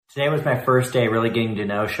Today was my first day really getting to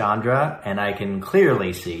know Chandra, and I can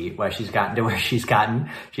clearly see why she's gotten to where she's gotten.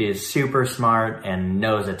 She is super smart and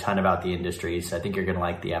knows a ton about the industry, so I think you're going to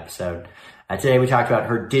like the episode. Today we talked about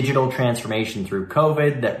her digital transformation through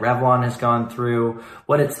COVID that Revlon has gone through,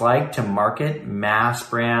 what it's like to market mass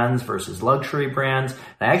brands versus luxury brands.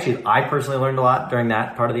 And I personally learned a lot during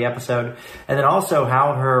that part of the episode. And then also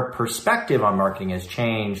how her perspective on marketing has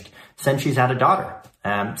changed since she's had a daughter.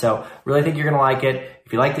 So really think you're going to like it.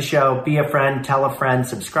 If you like the show, be a friend, tell a friend,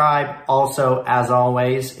 subscribe. Also, as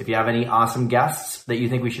always, if you have any awesome guests that you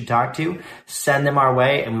think we should talk to, send them our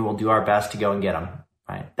way and we will do our best to go and get them.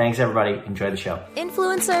 All right. Thanks, everybody. Enjoy the show.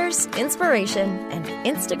 Influencers, inspiration, and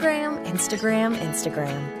Instagram.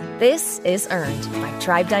 This is Earned by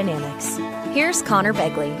Tribe Dynamics. Here's Connor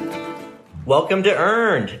Begley. Welcome to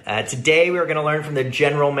Earned. Today we're going to learn from the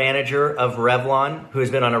general manager of Revlon, who has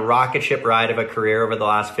been on a rocket ship ride of a career over the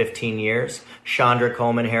last 15 years, Chandra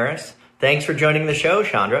Coleman Harris. Thanks for joining the show,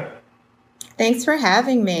 Chandra. Thanks for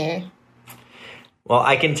having me. Well,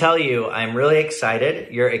 I can tell you, I'm really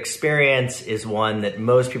excited. Your experience is one that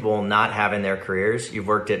most people will not have in their careers. You've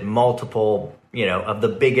worked at multiple, of the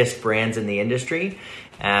biggest brands in the industry.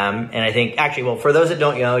 And I think for those that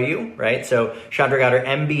don't know you, right? So Chandra got her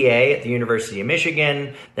MBA at the University of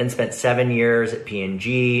Michigan, then spent 7 years at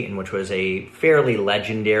P&G, in which was a fairly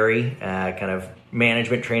legendary kind of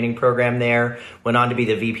management training program there. Went on to be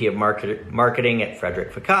the VP of marketing at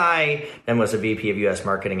Frederick Fekkai, then was a VP of US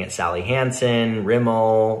marketing at Sally Hansen,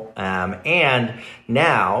 Rimmel, and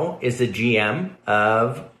now is the GM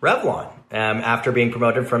of Revlon. After being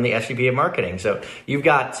promoted from the SVP of marketing. So you've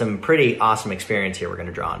got some pretty awesome experience here we're going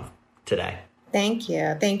to draw on today. Thank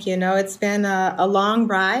you. No, it's been a long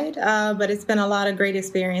ride, but it's been a lot of great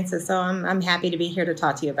experiences. So I'm happy to be here to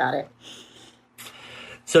talk to you about it.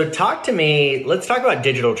 So let's talk about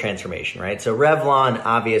digital transformation, right? So Revlon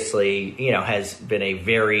obviously, has been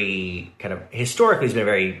historically has been a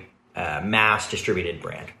very mass distributed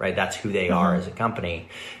brand, right? That's who they are as a company.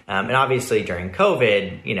 And obviously during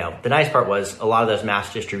COVID, the nice part was a lot of those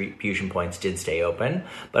mass distribution points did stay open,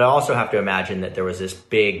 but I also have to imagine that there was this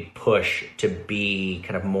big push to be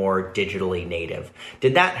kind of more digitally native.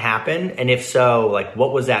 Did that happen? And if so,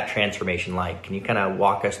 what was that transformation like? Can you kind of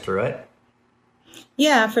walk us through it?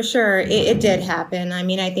 Yeah, for sure. It did happen. I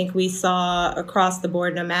mean, I think we saw across the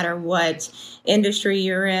board, no matter what industry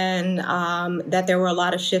you're in, that there were a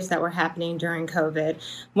lot of shifts that were happening during COVID.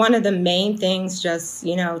 One of the main things just,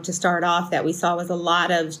 to start off that we saw was a lot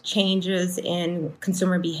of changes in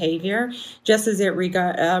consumer behavior, just as it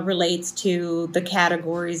relates to the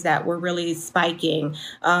categories that were really spiking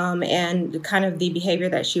and kind of the behavior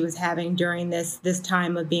that she was having during this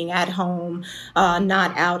time of being at home,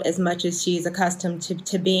 not out as much as she's accustomed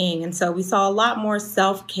to being. And so we saw a lot more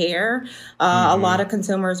self-care. A lot of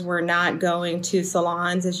consumers were not going to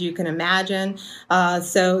salons, as you can imagine.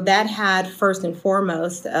 So that had first and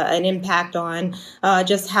foremost an impact on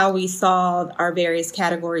just how we saw our various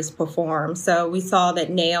categories perform. So we saw that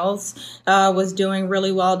nails was doing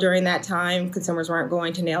really well during that time. Consumers weren't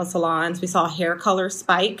going to nail salons. We saw hair color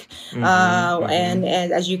spike, and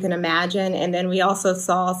as you can imagine. And then we also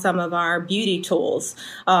saw some of our beauty tools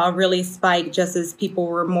really spike, just as people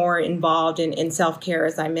were more involved in self-care,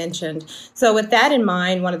 as I mentioned. So with that in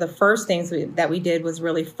mind, one of the first things that we did was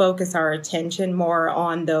really focus our attention more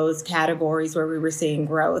on those categories where we were seeing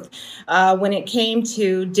growth. When it came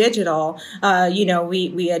to digital,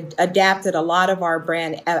 we adapted a lot of our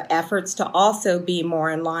brand efforts to also be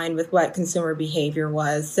more in line with what consumer behavior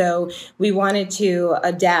was. So we wanted to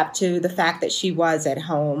adapt to the fact that she was at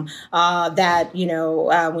home,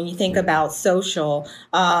 when you think about social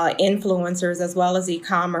influencers as well as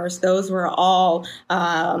e-commerce, those were all,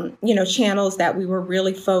 channels that we were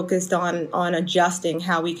really focused on adjusting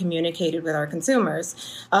how we communicated with our consumers.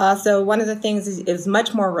 So one of the things is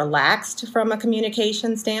much more relaxed from a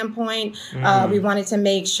communication standpoint. We wanted to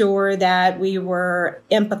make sure that we were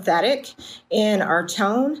empathetic in our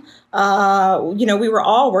tone. We were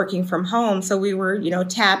all working from home, so we were,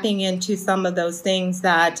 tapping into some of those things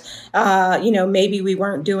that, maybe we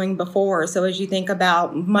weren't doing before. So as you think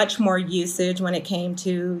about much more usage when it came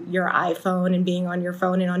to your iPhone and being on your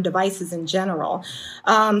phone and on devices in general.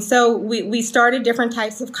 So we started different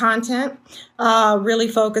types of content, really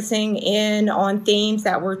focusing in on themes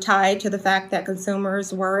that were tied to the fact that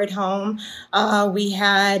consumers were at home. We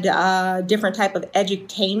had different type of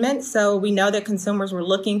edutainment. So we know that consumers were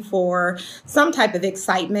looking for for some type of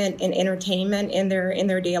excitement and entertainment in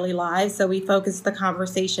their daily lives. So we focused the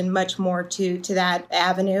conversation much more to that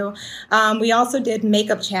avenue. We also did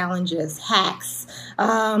makeup challenges, hacks.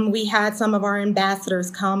 We had some of our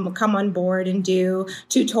ambassadors come on board and do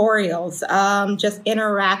tutorials, just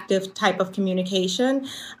interactive type of communication.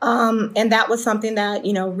 And that was something that,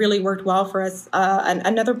 really worked well for us.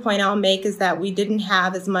 Another point I'll make is that we didn't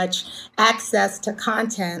have as much access to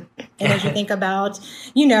content. And as you think about,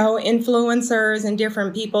 influencers and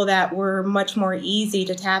different people that were much more easy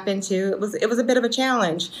to tap into, it was a bit of a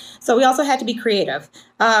challenge. So we also had to be creative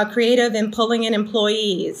in pulling in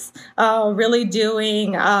employees, really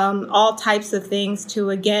doing all types of things to,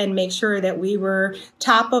 again, make sure that we were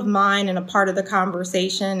top of mind and a part of the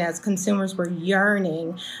conversation as consumers were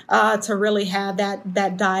yearning to really have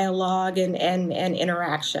that dialogue and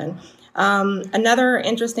interaction. Another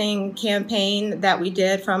interesting campaign that we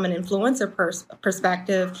did from an influencer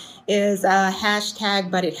perspective is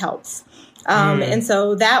hashtag But It Helps. And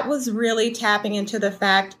so that was really tapping into the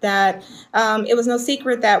fact that it was no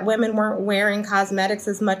secret that women weren't wearing cosmetics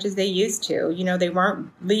as much as they used to. They weren't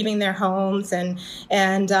leaving their homes, and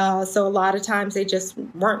so a lot of times they just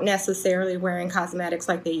weren't necessarily wearing cosmetics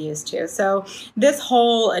like they used to. So this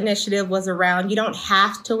whole initiative was around, you don't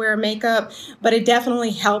have to wear makeup, but it definitely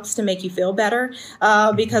helps to make you feel better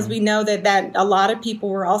because we know that a lot of people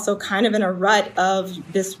were also kind of in a rut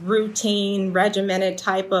of this routine, regimented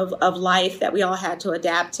type of life that we all had to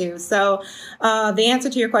adapt to. So the answer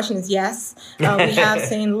to your question is yes. We have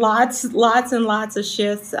seen lots and lots of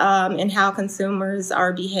shifts in how consumers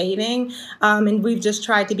are behaving. And we've just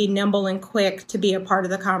tried to be nimble and quick to be a part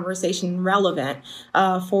of the conversation, relevant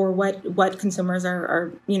for what consumers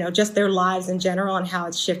are, just their lives in general and how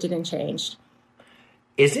it's shifted and changed.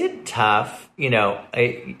 Is it tough?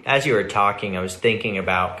 As you were talking, I was thinking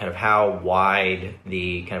about kind of how wide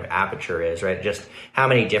the kind of aperture is, right? Just how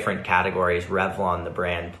many different categories Revlon, the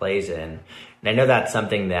brand, plays in. And I know that's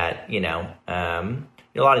something that,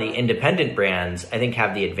 a lot of the independent brands, I think,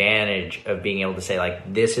 have the advantage of being able to say,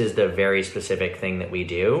 like, this is the very specific thing that we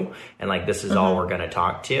do. And like, this is all we're going to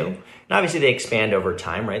talk to. And obviously they expand over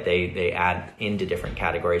time, right? They add into different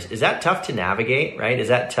categories. Is that tough to navigate, right? Is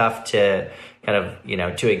that tough to kind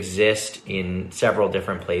of, to exist in several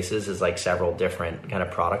different places as like several different kind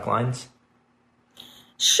of product lines?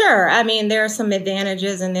 Sure. I mean, there are some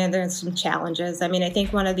advantages and then there's some challenges. I mean, I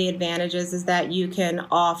think one of the advantages is that you can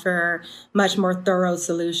offer much more thorough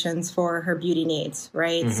solutions for her beauty needs,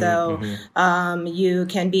 right? You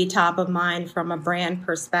can be top of mind from a brand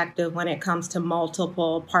perspective when it comes to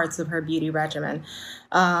multiple parts of her beauty regimen.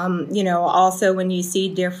 Also when you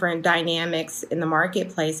see different dynamics in the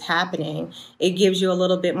marketplace happening, it gives you a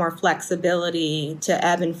little bit more flexibility to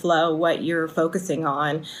ebb and flow what you're focusing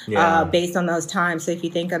on based on those times. So if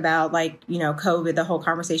you think about COVID, the whole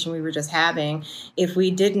conversation we were just having, if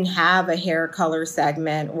we didn't have a hair color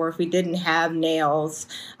segment or if we didn't have nails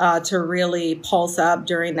to really pulse up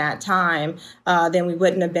during that time, then we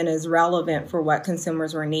wouldn't have been as relevant for what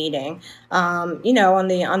consumers were needing. On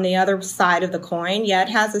the other side of the coin, it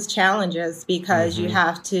has its challenges because you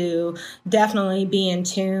have to definitely be in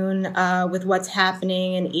tune with what's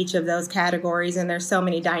happening in each of those categories. And there's so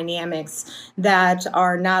many dynamics that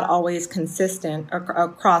are not always consistent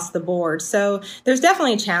across the board. So there's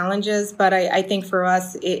definitely challenges, but I think for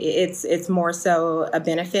us, it's more so a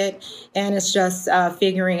benefit. And it's just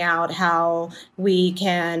figuring out how we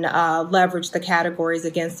can leverage the categories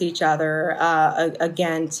against each other,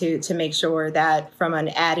 again, to make sure that from an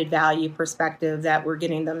added value perspective that we're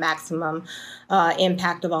getting the maximum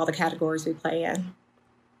impact of all the categories we play in.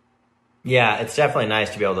 Yeah, it's definitely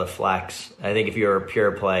nice to be able to flex. I think if you were a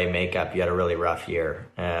pure play makeup, you had a really rough year.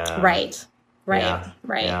 Right. Yeah.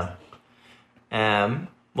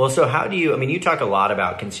 Well, so how do you talk a lot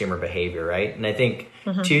about consumer behavior, right? And I think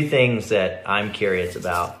two things that I'm curious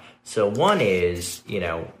about. So one is,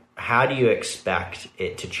 how do you expect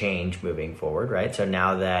it to change moving forward, right? So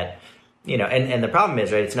now that, and the problem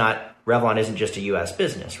is, right, Revlon isn't just a U.S.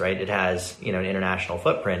 business, right? It has, an international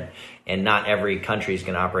footprint, and not every country is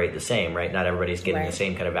going to operate the same, right? Not everybody's getting the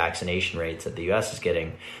same kind of vaccination rates that the U.S. is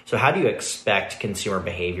getting. So how do you expect consumer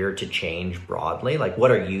behavior to change broadly? Like, what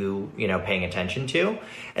are you, paying attention to? And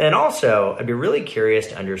then also, I'd be really curious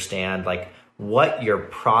to understand, like, what your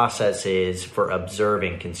process is for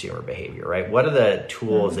observing consumer behavior, right? What are the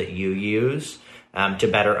tools that you use to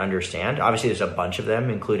better understand? Obviously, there's a bunch of them,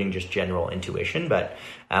 including just general intuition, but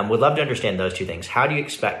would love to understand those two things. How do you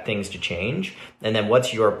expect things to change? And then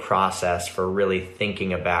what's your process for really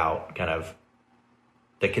thinking about kind of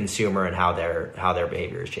the consumer and how their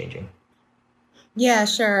behavior is changing? Yeah,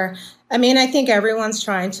 sure. I mean, I think everyone's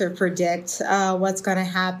trying to predict what's going to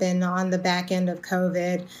happen on the back end of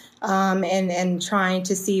COVID, and trying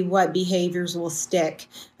to see what behaviors will stick.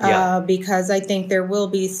 Yeah. Because I think there will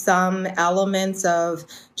be some elements of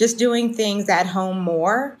just doing things at home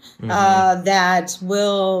more that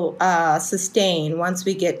will sustain once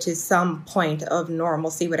we get to some point of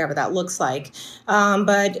normalcy, whatever that looks like.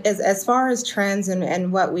 But as far as trends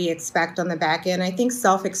and what we expect on the back end, I think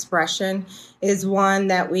self-expression is one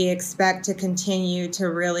that we expect to continue to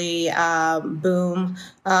really boom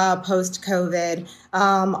post-COVID.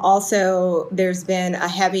 Also, there's been a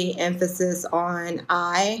heavy emphasis on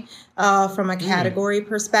eye from a category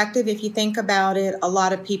perspective. If you think about it, a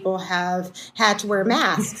lot of people have had to wear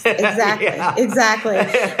masks. Exactly. Exactly.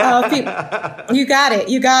 You got it.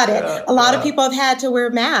 You got it. A lot of people have had to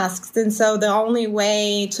wear masks. And so the only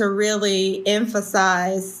way to really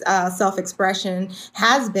emphasize self-expression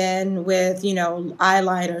has been with,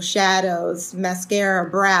 eyeliner, shadows, mascara,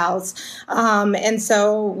 brows. And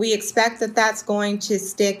so we expect that that's going to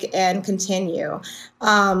stick and continue.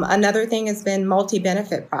 Another thing has been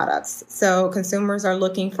multi-benefit products. So consumers are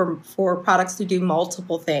looking for products to do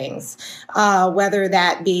multiple things, whether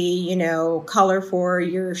that be, color for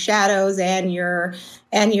your shadows and your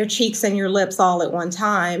cheeks and your lips all at one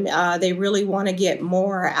time. They really want to get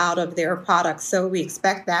more out of their products. So we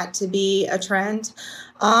expect that to be a trend.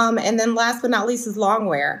 And then last but not least is long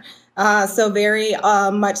wear. So very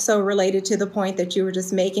much so related to the point that you were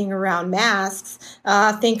just making around masks.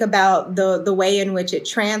 Think about the way in which it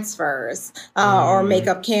transfers or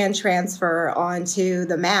makeup can transfer onto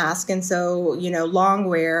the mask. And so, long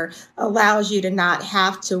wear allows you to not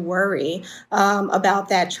have to worry about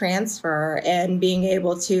that transfer and being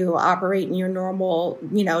able to operate in your normal,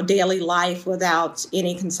 daily life without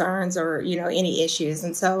any concerns or, any issues.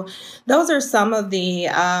 And so those are some of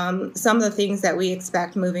the things that we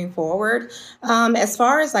expect moving forward. As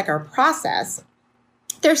far as like our process,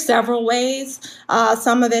 there's several ways.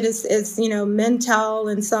 Some of it is mental,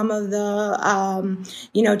 and some of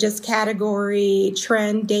the, just category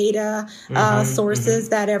trend data sources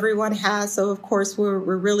that everyone has. So, of course, we're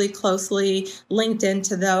really closely linked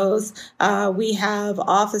into those. We have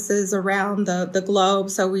offices around the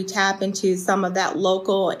globe, so we tap into some of that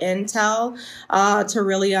local intel to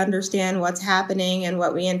really understand what's happening and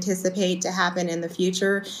what we anticipate to happen in the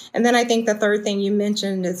future. And then I think the third thing you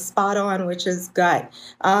mentioned is spot on, which is gut.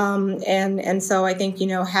 And so I think,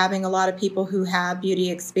 having a lot of people who have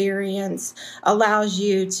beauty experience allows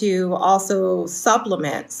you to also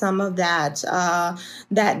supplement some of that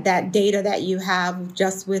data that you have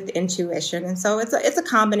just with intuition. And so it's a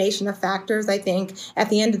combination of factors. I think at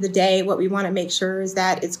the end of the day, what we want to make sure is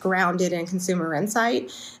that it's grounded in consumer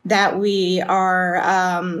insight, that we are,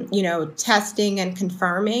 testing and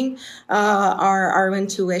confirming our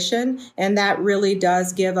intuition. And that really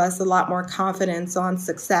does give us a lot more confidence on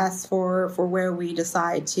success for where we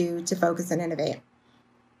decide to focus and innovate.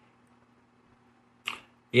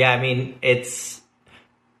 Yeah, I mean,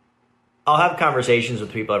 I'll have conversations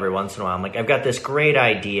with people every once in a while. I'm like, I've got this great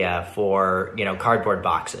idea for, cardboard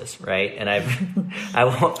boxes, right? And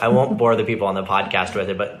I won't bore the people on the podcast with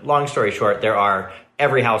it, but long story short,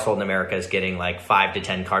 every household in America is getting like 5 to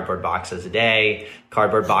 10 cardboard boxes a day.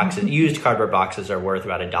 Used cardboard boxes are worth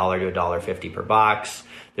about $1 to $1.50 per box.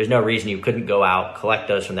 There's no reason you couldn't go out, collect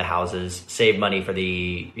those from the houses, save money for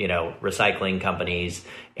the, recycling companies,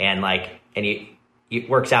 and it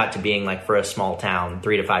works out to being like, for a small town,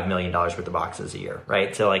 $3 to $5 million worth of boxes a year,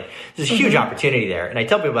 right? So there's a huge opportunity there. And I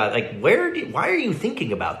tell people about why are you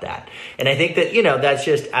thinking about that? And I think that, that's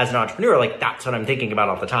just, as an entrepreneur, that's what I'm thinking about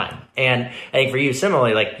all the time. And I think for you,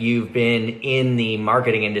 similarly, you've been in the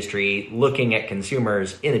marketing industry looking at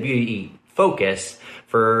consumers in the beauty focus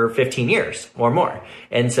for 15 years or more.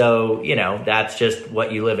 And so, that's just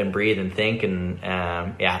what you live and breathe and think. And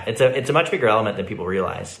it's a much bigger element than people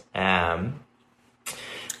realize.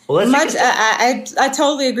 I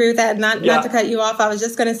totally agree with that. Not to cut you off. I was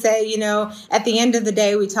just going to say, at the end of the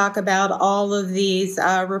day, we talk about all of these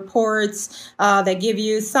reports that give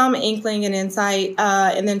you some inkling and insight,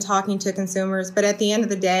 and then talking to consumers. But at the end of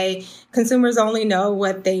the day, consumers only know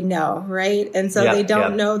what they know, right? And so they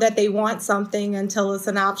don't know that they want something until it's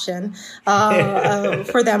an option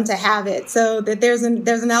for them to have it. So that there's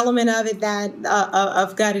an element of it that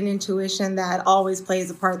of gut and intuition that always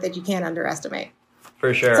plays a part that you can't underestimate.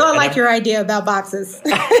 For sure. So I like your idea about boxes.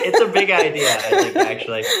 It's a big idea, I think,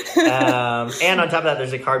 actually. And on top of that,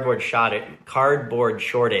 there's a cardboard shortage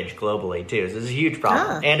globally, too. So this is a huge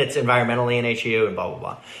problem. And it's environmentally an issue and blah, blah,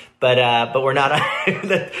 blah. But we're not. We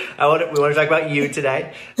want to talk about you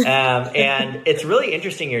today, and it's really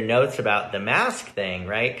interesting your notes about the mask thing,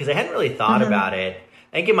 right? Because I hadn't really thought about it.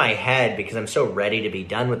 I think in my head, because I'm so ready to be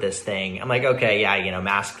done with this thing, I'm like, okay, yeah,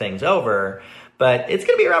 mask thing's over, but it's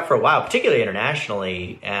going to be around for a while, particularly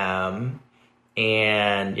internationally. And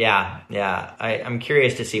I'm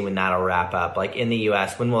curious to see when that'll wrap up. Like in the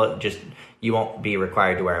U.S., when will it you won't be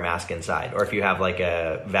required to wear a mask inside, or if you have like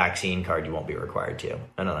a vaccine card, you won't be required to.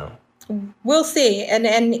 I don't know. We'll see. And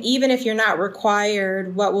even if you're not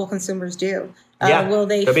required, what will consumers do? Will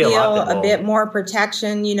they feel a bit more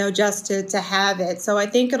protection, just to have it? So I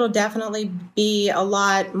think it'll definitely be a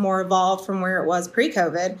lot more evolved from where it was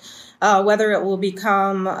pre-COVID. Whether it will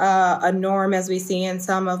become a norm as we see in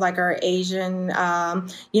some of like our Asian,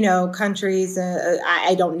 countries,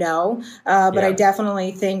 I don't know. But I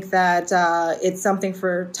definitely think that it's something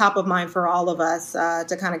for top of mind for all of us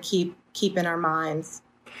to kind of keep in our minds.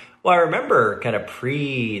 Well, I remember kind of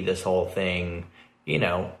pre this whole thing,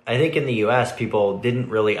 I think in the U.S. people didn't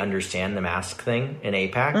really understand the mask thing in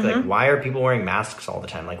APAC. Like, why are people wearing masks all the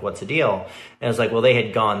time? Like, what's the deal? And it's like, well, they'd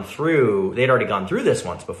already gone through this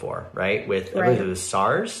once before, right? With, I believe it was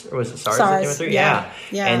SARS, or was it SARS that they went through? Yeah.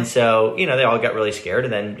 And so, they all got really scared,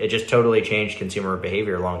 and then it just totally changed consumer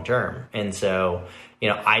behavior long term. And so,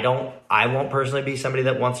 I won't personally be somebody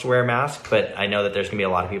that wants to wear a mask, but I know that there's going to be a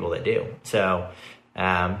lot of people that do. So,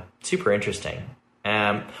 super interesting.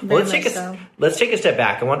 Let's take a step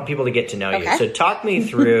back. I want people to get to know you. So talk me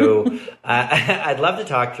through, I'd love to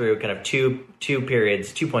talk through kind of two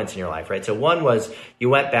periods, 2 points in your life, right? So one was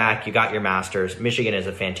you went back, you got your master's. Michigan is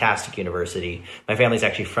a fantastic university. My family's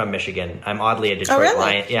actually from Michigan. I'm oddly a Detroit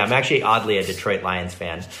Lions. Yeah, I'm actually oddly a Detroit Lions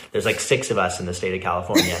fan. There's like 6 of us in the state of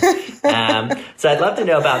California. So I'd love to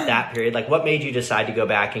know about that period. Like, what made you decide to go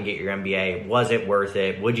back and get your MBA? Was it worth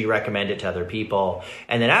it? Would you recommend it to other people?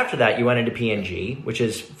 And then after that, you went into P&G, which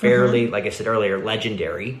is fairly, like I said earlier,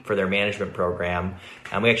 legendary for their management program.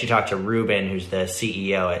 We actually talked to Ruben, who's the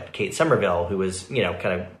CEO at Kate Somerville, who was, kind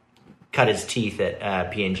of cut his teeth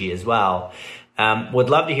at P&G as well. Would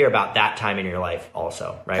love to hear about that time in your life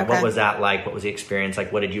also, right? What was that like? What was the experience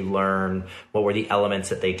like? What did you learn? What were the elements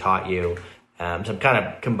that they taught you? So I'm kind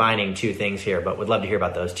of combining two things here, but would love to hear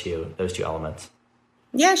about those two elements.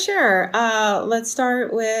 Yeah, sure. Let's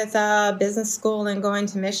start with business school and going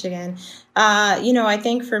to Michigan. I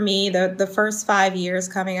think for me, the first 5 years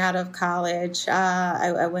coming out of college,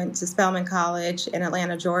 I went to Spelman College in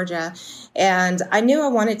Atlanta, Georgia, and I knew I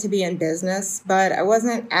wanted to be in business, but I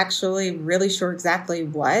wasn't actually really sure exactly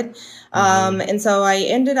what. And so I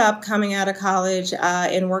ended up coming out of college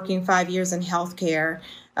and working 5 years in healthcare.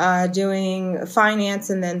 Doing finance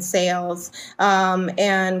and then sales,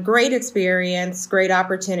 and great experience, great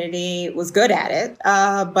opportunity, was good at it,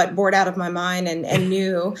 but bored out of my mind and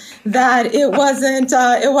knew that it wasn't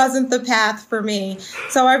the path for me.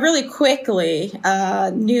 So I really quickly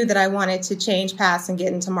knew that I wanted to change paths and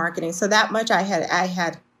get into marketing. So that much I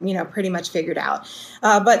had pretty much figured out.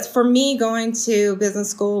 But for me, going to business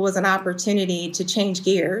school was an opportunity to change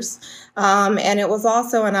gears. And it was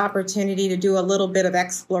also an opportunity to do a little bit of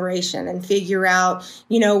exploration and figure out,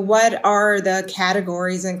 what are the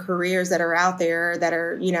categories and careers that are out there that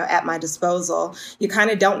are, at my disposal. You kind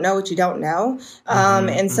of don't know what you don't know.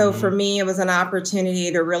 And so for me, it was an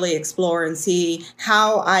opportunity to really explore and see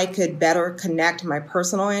how I could better connect my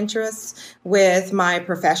personal interests with my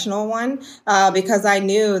professional one, because I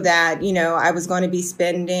knew that, I was going to be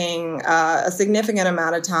spending a significant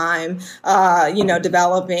amount of time,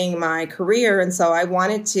 developing my career. And so I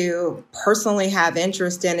wanted to personally have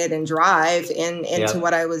interest in it and drive into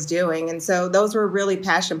what I was doing. And so those were really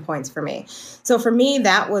passion points for me. So for me,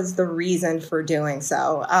 that was the reason for doing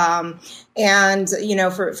so. And,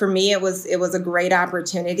 for me, it was a great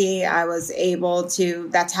opportunity. I was able to,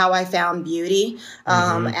 that's how I found beauty.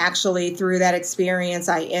 Actually, through that experience,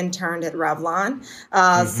 I interned at Revlon.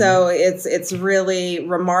 So it's really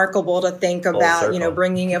remarkable to think about,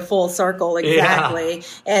 bringing it full circle. Exactly.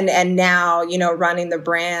 Yeah. And now, running the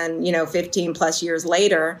brand, 15 plus years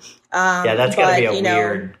later. That's got to be a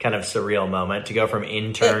weird kind of surreal moment to go from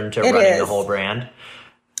intern to running the whole brand.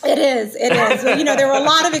 It is. There were a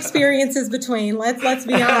lot of experiences between. Let's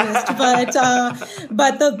be honest.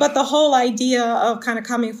 But the whole idea of kind of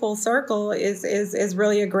coming full circle is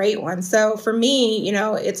really a great one. So for me,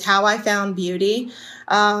 it's how I found beauty.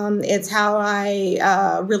 It's how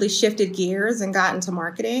I really shifted gears and got into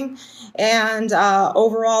marketing. And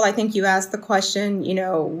overall, I think you asked the question,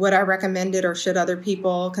 would I recommend it or should other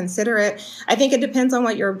people consider it? I think it depends on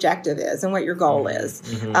what your objective is and what your goal is.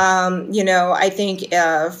 I think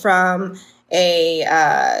from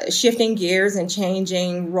shifting gears and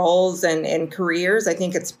changing roles and careers, I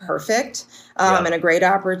think it's perfect and a great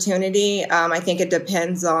opportunity. I think it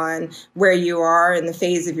depends on where you are in the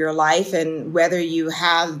phase of your life and whether you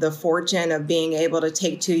have the fortune of being able to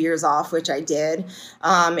take 2 years off, which I did,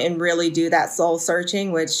 and really do that soul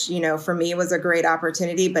searching, which, for me was a great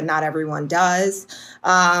opportunity, but not everyone does.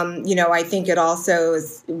 I think it also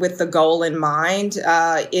is with the goal in mind.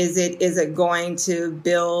 Is it going to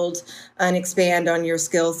build and expand on your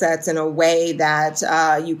skill sets in a way that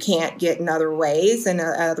you can't get in other ways and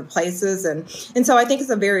other places? And so I think it's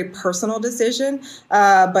a very personal decision.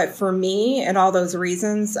 But for me and all those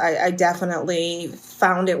reasons, I definitely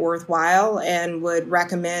found it worthwhile and would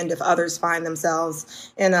recommend if others find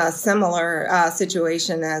themselves in a similar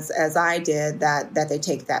situation as I did, that they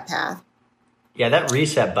take that path. Yeah, that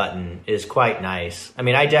reset button is quite nice. I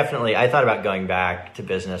mean, I thought about going back to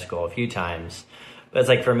business school a few times, but it's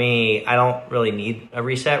like for me, I don't really need a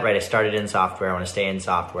reset, right? I started in software. I want to stay in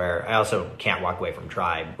software. I also can't walk away from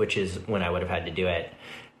Tribe, which is when I would have had to do it.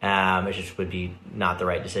 It just would be not the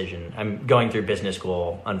right decision. I'm going through business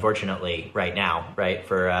school, unfortunately, right now, right?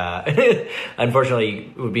 Unfortunately,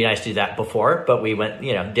 it would be nice to do that before, but we went,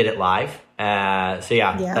 did it live.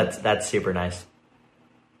 That's super nice.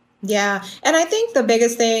 Yeah. And I think the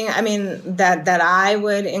biggest thing, that I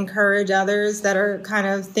would encourage others that are kind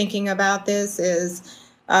of thinking about this is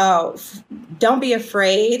don't be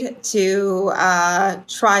afraid to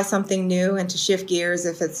try something new and to shift gears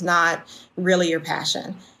if it's not really your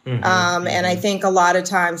passion. And I think a lot of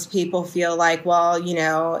times people feel like, well,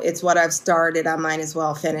 it's what I've started. I might as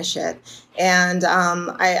well finish it. And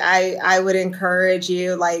I would encourage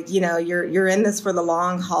you, you're in this for the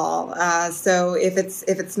long haul. So if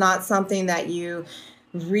it's not something that you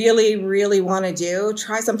really, really want to do,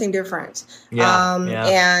 try something different. And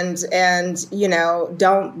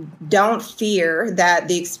don't fear that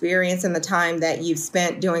the experience and the time that you've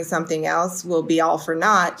spent doing something else will be all for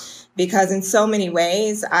naught. Because in so many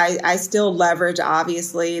ways, I still leverage,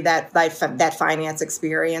 obviously, that finance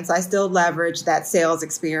experience. I still leverage that sales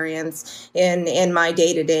experience in my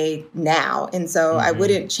day-to-day now. And so I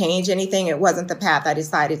wouldn't change anything. It wasn't the path I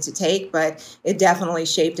decided to take, but it definitely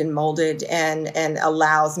shaped and molded and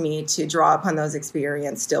allows me to draw upon those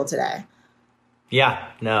experiences still today. Yeah,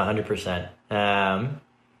 no, 100%.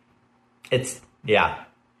 It's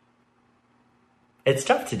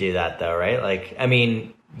tough to do that though, right?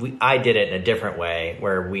 I did it in a different way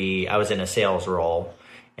where I was in a sales role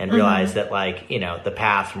and realized that the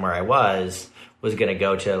path from where I was going to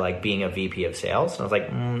go to being a VP of sales. And I was like,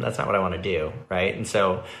 that's not what I want to do. Right. And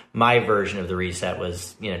so my version of the reset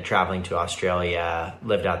was, traveling to Australia,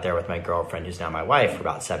 lived out there with my girlfriend, who's now my wife, for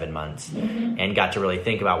about 7 months and got to really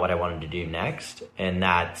think about what I wanted to do next. And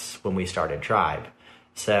that's when we started Tribe.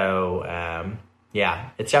 So,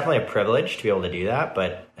 it's definitely a privilege to be able to do that,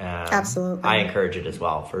 but absolutely, I encourage it as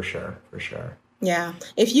well, for sure. Yeah.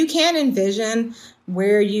 If you can envision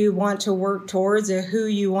where you want to work towards or who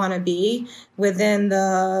you want to be within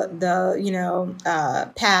the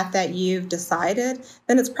path that you've decided,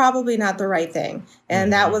 then it's probably not the right thing.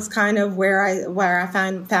 And that was kind of where I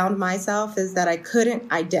found myself, is that I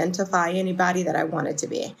couldn't identify anybody that I wanted to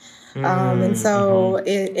be. And so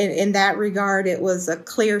in that regard, it was a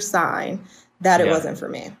clear sign that it wasn't for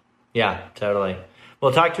me. Yeah, totally.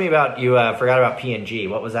 Well, talk to me about, you forgot about P&G.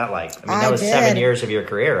 What was that like? That was 7 years of your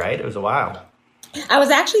career, right? It was a while. I was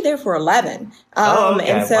actually there for 11.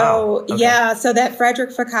 And so, so that Frederick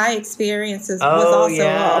Fekkai experience was also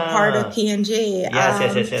a part of P&G.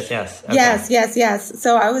 Yes. Okay. Yes.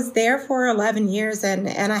 So I was there for 11 years, and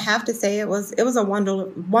I have to say it was a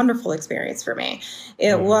wonderful experience for me.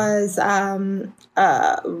 It was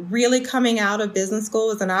really coming out of business school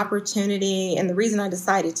was an opportunity, and the reason I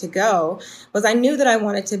decided to go was I knew that I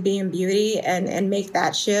wanted to be in beauty and make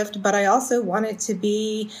that shift, but I also wanted to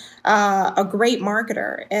be a great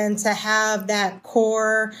marketer and to have that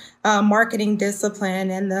core marketing discipline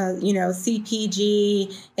and the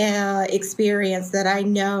CPG experience that I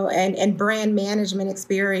know and brand management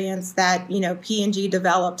experience that P&G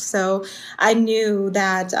developed. So I knew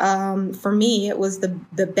that for me it was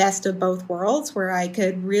the best of both worlds, where I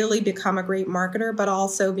could really become a great marketer but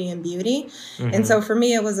also be in beauty. And so for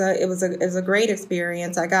me it was a great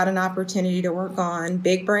experience. I got an opportunity to work on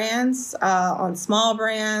big brands, on small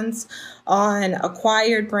brands, on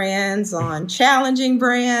acquired brands, on challenging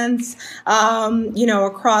brands,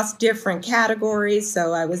 across different categories.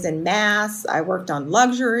 So I was in mass, I worked on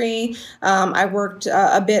luxury, I worked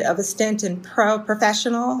a bit of a stint in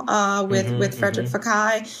professional with Frederic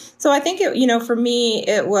Fekkai. So I think for me,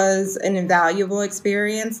 it was an invaluable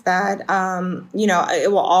experience that,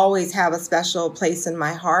 it will always have a special place in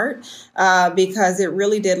my heart because it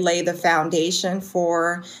really did lay the foundation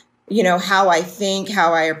for how I think,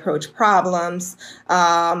 how I approach problems,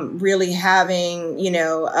 really having,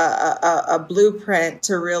 a blueprint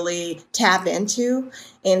to really tap into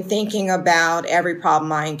in thinking about every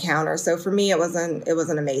problem I encounter. So for me, it was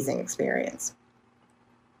an amazing experience.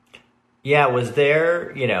 Yeah. Was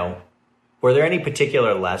there, were there any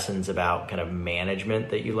particular lessons about kind of management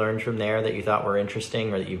that you learned from there that you thought were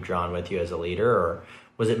interesting or that you've drawn with you as a leader? Or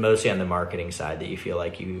was it mostly on the marketing side that you feel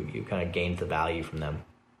like you kind of gained the value from them?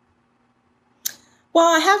 Well,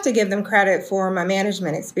 I have to give them credit for my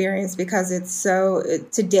management experience because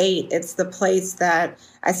to date, it's the place that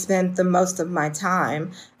I spent the most of my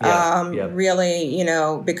time, really,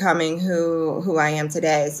 becoming who I am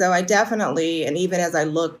today. So I definitely, and even as I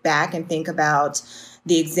look back and think about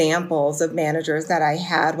the examples of managers that I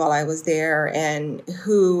had while I was there and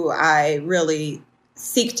who I really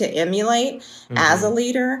seek to emulate as a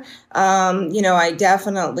leader, I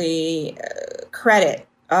definitely credit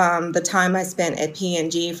the time I spent at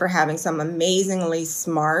P&G for having some amazingly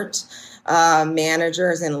smart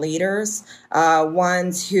managers and leaders,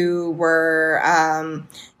 ones who were,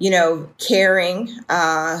 caring,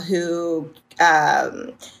 who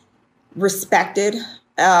respected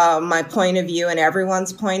my point of view and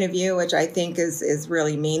everyone's point of view, which I think is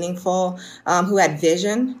really meaningful, who had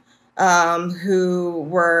vision, who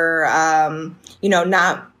were,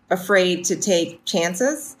 not afraid to take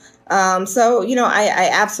chances. I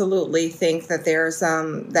absolutely think that there's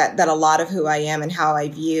that a lot of who I am and how I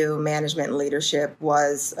view management and leadership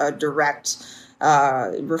was a direct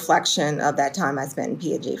reflection of that time I spent in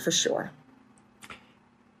P&G for sure.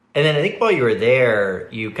 And then I think while you were there,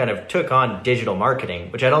 you kind of took on digital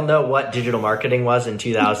marketing, which I don't know what digital marketing was in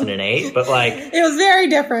 2008, but it was very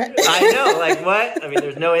different. I know, what? I mean,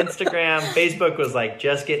 there's no Instagram. Facebook was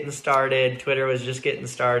just getting started. Twitter was just getting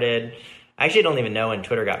started. I actually don't even know when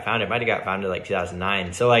Twitter got founded. It might have got founded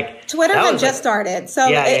 2009. So Twitter had just started. So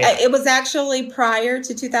it was actually prior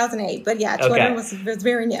to 2008. But Twitter was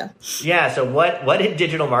very new. Yeah. So what did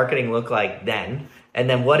digital marketing look like then? And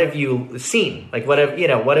then what have you seen? What have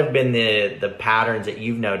been the patterns that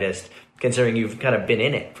you've noticed considering you've kind of been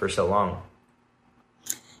in it for so long?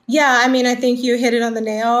 Yeah, I mean, I think you hit it on the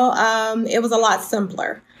nail. It was a lot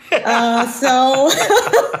simpler.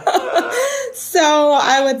 So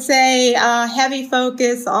I would say heavy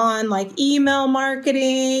focus on email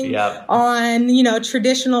marketing, on,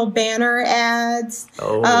 traditional banner ads.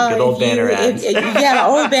 Oh, good old banner ads.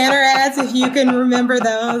 Old banner ads, if you can remember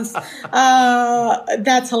those.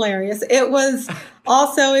 That's hilarious. It was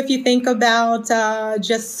also, if you think about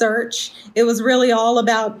just search, it was really all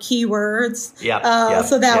about keywords.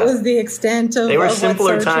 So that was the extent of. They were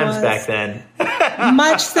simpler times was. Back then.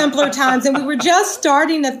 Much simpler times. And we were just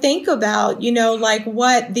starting to think about,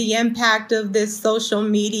 what the impact of this social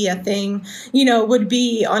media thing, would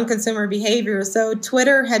be on consumer behavior. So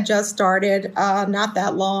Twitter had just started not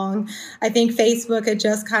that long. I think Facebook had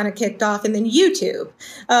just kind of kicked off, and then YouTube.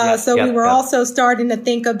 We were also starting to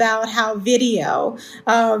think about how video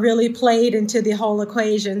really played into the whole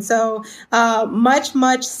equation. So much,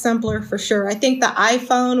 much simpler for sure. I think the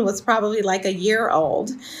iPhone was probably a year old.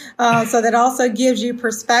 So that also gives you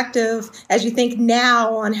perspective as you think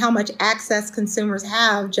now on how much access consumers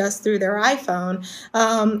have just through their iPhone.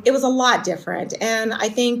 It was a lot different. And I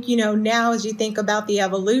think, now as you think about the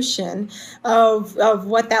evolution of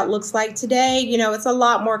what that looks like today, it's a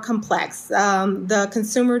lot more complex. The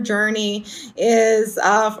consumer journey is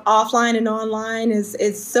offline and online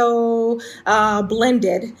is so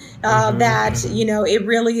blended that, it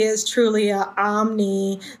really is truly an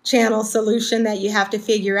omni-channel solution that you have to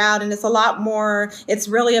figure out. And it's a lot more, it's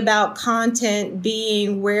really about content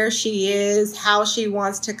being where she is, how she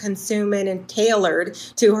wants to consume it, and tailored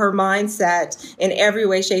to her mindset in every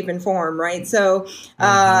way, shape, and form, right? So,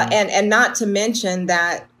 and not to mention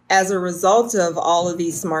that as a result of all of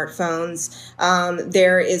these smartphones,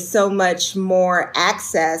 there is so much more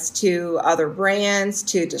access to other brands,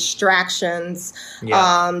 to distractions,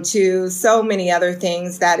 to so many other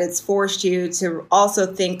things that it's forced you to also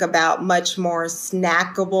think about much more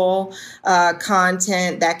snackable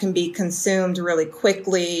content that can be consumed really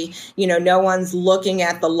quickly. No one's looking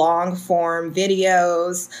at the long form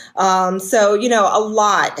videos. So, a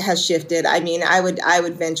lot has shifted. I mean, I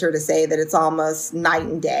would venture to say that it's almost night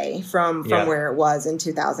and day from where it was in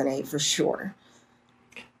 2008 for sure.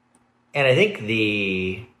 And I think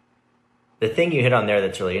the thing you hit on there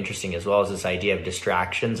that's really interesting as well is this idea of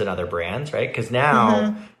distractions and other brands, right? Because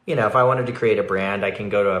now, if I wanted to create a brand, I can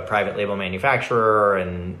go to a private label manufacturer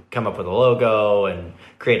and come up with a logo and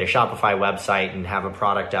create a Shopify website and have a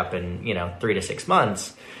product up in, 3 to 6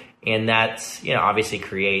 months. And that's, obviously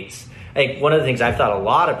creates, I think one of the things I've thought a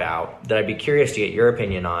lot about that I'd be curious to get your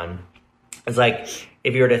opinion on is like,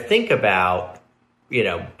 if you were to think about,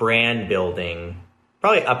 brand building,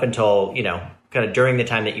 probably up until, kind of during the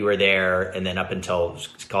time that you were there and then up until,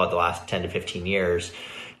 let's call it the last 10 to 15 years,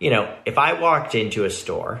 if I walked into a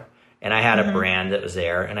store and I had a brand that was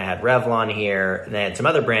there and I had Revlon here and I had some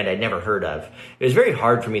other brand I'd never heard of, it was very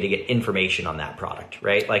hard for me to get information on that product,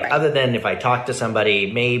 right? Like other than if I talked to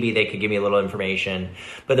somebody, maybe they could give me a little information,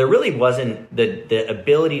 but there really wasn't the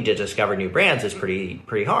ability to discover new brands is pretty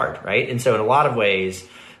hard, right? And so in a lot of ways,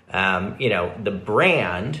 the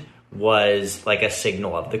brand was like a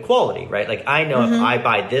signal of the quality, right? Like I know if I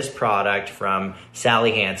buy this product from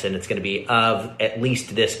Sally Hansen, it's going to be of at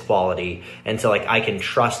least this quality. And so like I can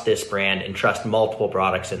trust this brand and trust multiple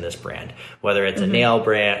products in this brand, whether it's a nail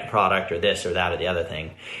brand product or this or that or the other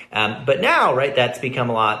thing. But now, right, that's become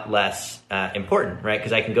a lot less important, right?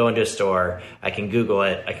 Because I can go into a store, I can Google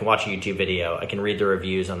it, I can watch a YouTube video, I can read the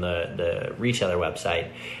reviews on the retailer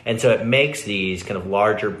website. And so it makes these kind of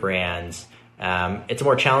larger brands it's a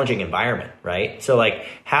more challenging environment, right? So like,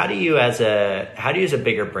 how do you as a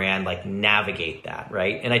bigger brand, like navigate that,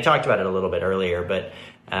 right? And I talked about it a little bit earlier, but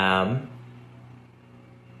I'm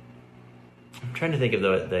trying to think of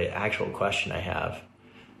the actual question I have.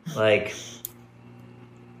 Like,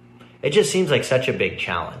 it just seems like such a big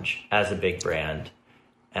challenge as a big brand.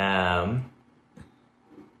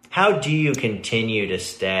 How do you continue to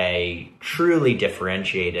stay truly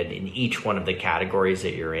differentiated in each one of the categories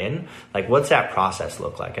that you're in? Like, what's that process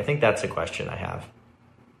look like? I think that's a question I have.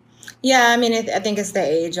 Yeah, I mean, I think it's the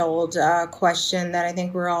age-old question that I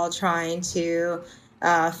think we're all trying to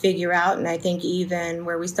figure out. And I think even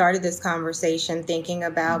where we started this conversation thinking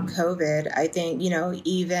about COVID, I think,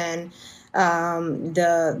 even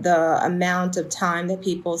the amount of time that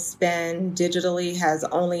people spend digitally has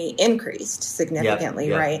only increased significantly,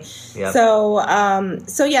 right? Yep.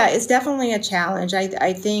 So yeah, it's definitely a challenge.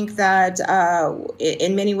 I think that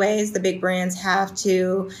in many ways the big brands have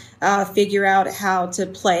to figure out how to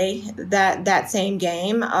play that same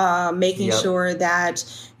game, making sure that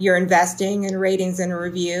you're investing in ratings and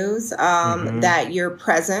reviews, that you're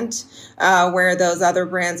present where those other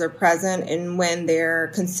brands are present and when they're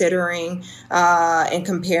considering and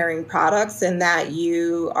comparing products, and that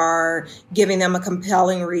you are giving them a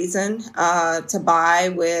compelling reason to buy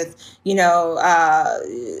with,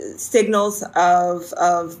 signals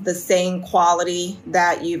of the same quality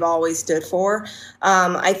that you've always stood for.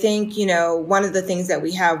 I think, one of the things that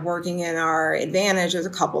we have working in our advantage is a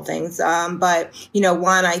couple things. But,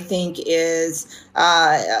 one I think is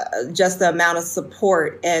just the amount of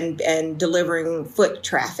support and delivering foot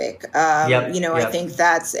traffic. I think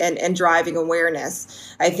that's and driving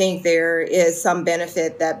awareness. I think there is some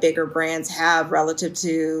benefit that bigger brands have relative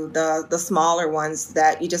to the smaller ones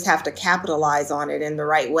that you just have to capitalize on it in the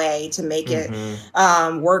right way to make it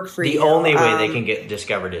work for you. The only way they can get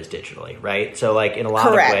discovered is digitally, right? So like in a lot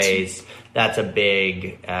of ways, that's a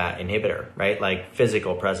big inhibitor, right? Like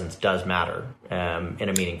physical presence does matter in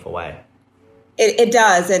a meaningful way. It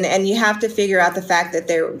does. And you have to figure out the fact that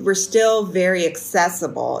we're still very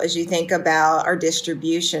accessible as you think about our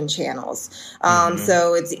distribution channels.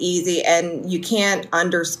 So it's easy, and you can't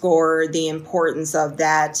underscore the importance of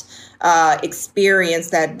that experience,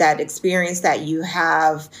 that experience that you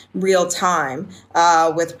have real time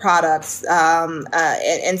with products.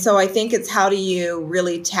 And so I think it's how do you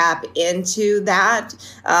really tap into that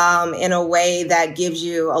in a way that gives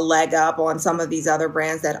you a leg up on some of these other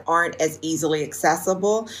brands that aren't as easily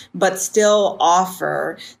accessible, but still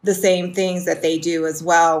offer the same things that they do as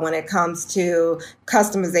well when it comes to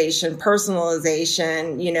customization,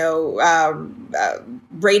 personalization,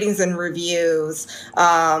 ratings and reviews,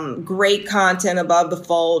 great content above the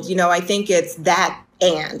fold. I think it's that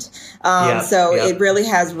It really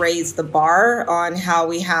has raised the bar on how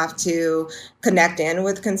we have to connect in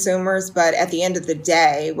with consumers. But at the end of the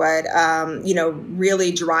day, what,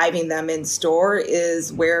 really driving them in store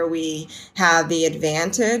is where we have the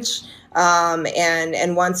advantage.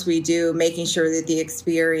 And once we do, making sure that the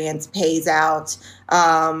experience pays out,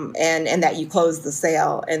 and that you close the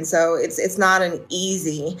sale. And so it's not an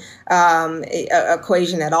easy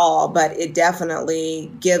equation at all, but it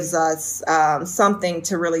definitely gives us something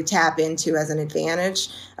to really tap into as an advantage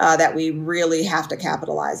that we really have to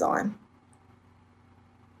capitalize on.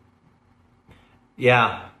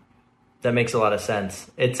 Yeah, that makes a lot of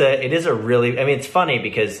sense. It's funny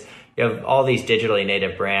because you have all these digitally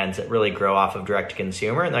native brands that really grow off of direct to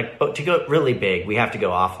consumer, and but to go really big, we have to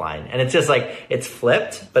go offline. And it's just like, it's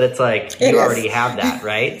flipped, but it's like, you already have that,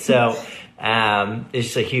 right? So it's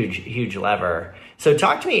just a huge, huge lever. So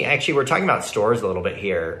talk to me, actually, we're talking about stores a little bit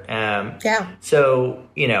here. So,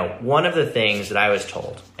 one of the things that I was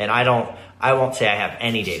told, and I won't say I have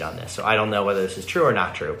any data on this, so I don't know whether this is true or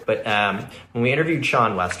not true. But when we interviewed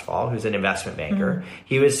Sean Westfall, who's an investment banker,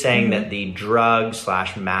 he was saying that the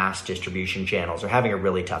drug/mass distribution channels are having a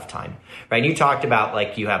really tough time, right? And you talked about,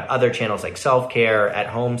 like, you have other channels like self-care,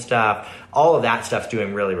 at-home stuff, all of that stuff's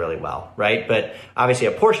doing really, really well, right? But obviously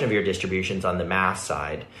a portion of your distribution's on the mass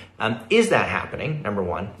side. Is that happening? Number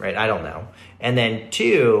one, right? I don't know. And then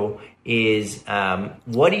two is,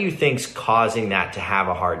 what do you think's causing that to have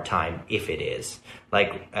a hard time, if it is?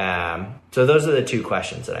 So those are the two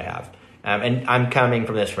questions that I have. And I'm coming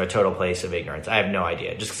from a total place of ignorance. I have no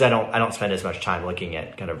idea, just because I don't spend as much time looking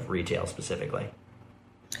at kind of retail specifically.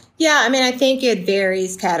 Yeah, I think it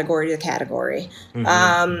varies category to category.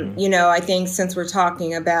 I think since we're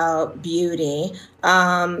talking about beauty,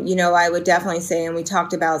 I would definitely say, and we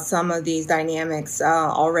talked about some of these dynamics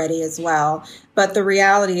already as well, but the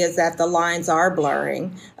reality is that the lines are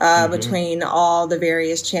blurring between all the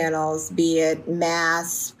various channels, be it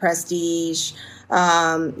mass, prestige,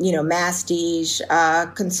 mastige,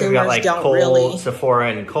 consumers don't Kohl, really.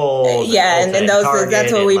 Sephora and Kohl's. And those,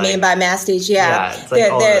 that's what we mean by mastige.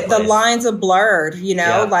 The lines are blurred,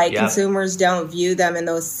 consumers don't view them in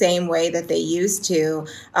the same way that they used to.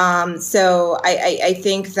 So I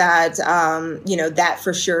think that, that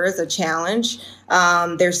for sure is a challenge.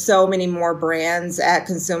 There's so many more brands at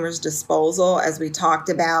consumers' disposal, as we talked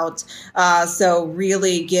about. So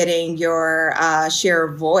really getting your share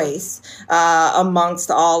of voice amongst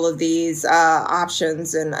all of these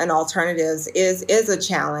options and alternatives is a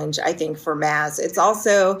challenge, I think, for mass. It's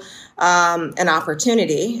also an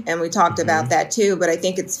opportunity, and we talked about that too, but I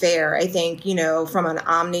think it's fair. I think, from an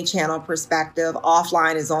omni-channel perspective,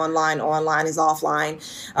 offline is online, online is offline.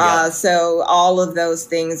 So all of those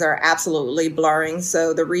things are absolutely blurring.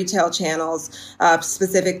 So the retail channels,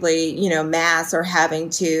 specifically, mass, are having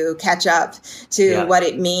to catch up to what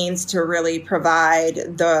it means to really provide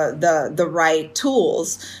the right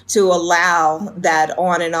tools to allow that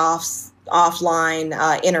on and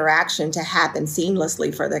offline interaction to happen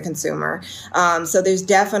seamlessly for the consumer. So there's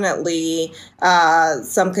definitely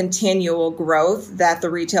some continual growth that the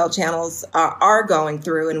retail channels are going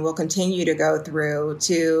through and will continue to go through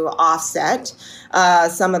to offset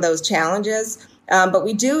some of those challenges. But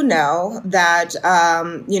we do know that,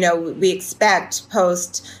 we expect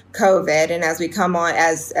post-COVID, and as we come on,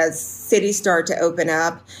 as cities start to open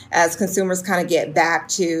up, as consumers kind of get back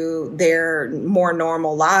to their more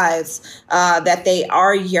normal lives, that they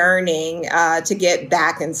are yearning to get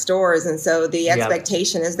back in stores. And so the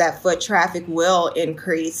expectation is that foot traffic will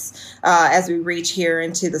increase as we reach here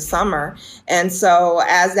into the summer. And so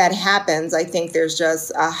as that happens, I think there's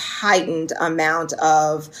just a heightened amount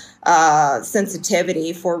of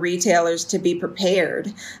sensitivity for retailers to be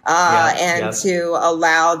prepared to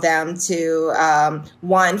allow them to,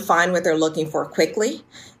 find what they're looking for quickly.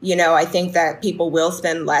 I think that people will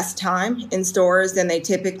spend less time in stores than they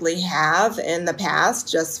typically have in the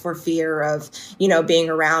past, just for fear of, being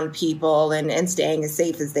around people and staying as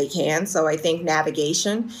safe as they can. So I think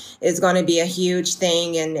navigation is going to be a huge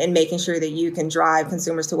thing in making sure that you can drive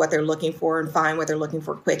consumers to what they're looking for and find what they're looking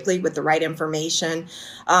for quickly with the right information.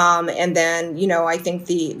 And then, I think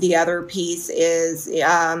the other piece is,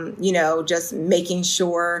 just making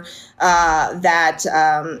sure that,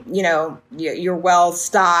 you're well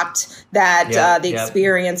stocked, that the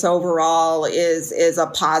experience overall is a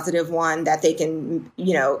positive one, that they can,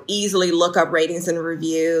 easily look up ratings and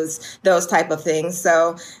reviews, those type of things.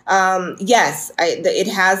 So, yes, it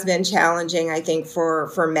has been challenging, I think,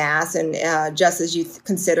 for mass, and just as you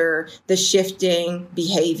consider the shifting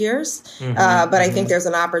behaviors. But I think there's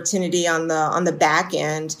an opportunity on the back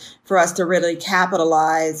end for us to really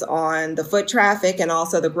capitalize on the foot traffic and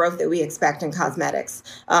also the growth that we expect in cosmetics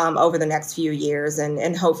over the next few years.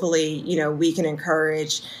 And hopefully, we can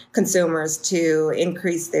encourage consumers to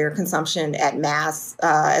increase their consumption at mass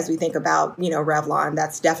as we think about, Revlon.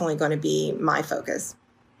 That's definitely going to be my focus.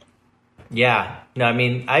 Yeah. No, I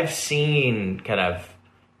mean, I've seen kind of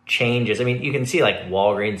changes. I mean, you can see like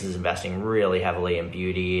Walgreens is investing really heavily in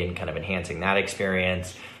beauty and kind of enhancing that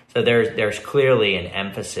experience. So there's clearly an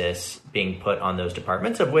emphasis being put on those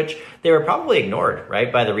departments, of which they were probably ignored,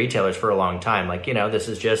 right, by the retailers for a long time. Like, this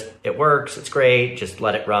is just, it works, it's great, just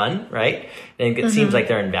let it run, right? I think it seems like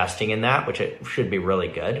they're investing in that, which it should be really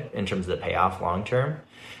good in terms of the payoff long term.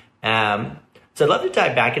 So I'd love to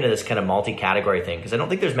dive back into this kind of multi-category thing, because I don't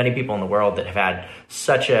think there's many people in the world that have had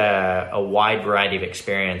such a wide variety of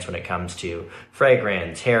experience when it comes to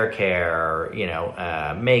fragrance, hair care,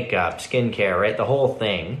 makeup, skincare, right? The whole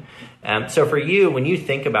thing. So for you, when you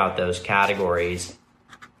think about those categories,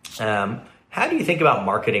 how do you think about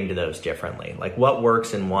marketing to those differently? Like what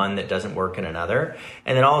works in one that doesn't work in another?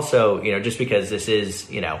 And then also, just because this is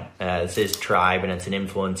Tribe and it's an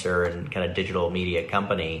influencer and kind of digital media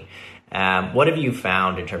company, what have you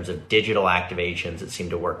found in terms of digital activations that seem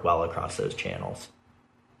to work well across those channels?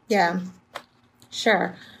 Yeah,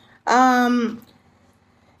 sure.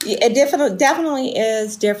 It definitely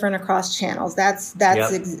is different across channels. That's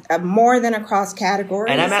more than across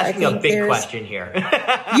categories. And I'm asking a big question here.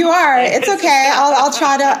 You are. It's okay. I'll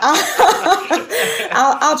try to.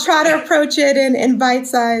 I'll try to approach it in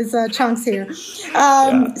bite-sized chunks here.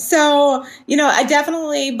 So I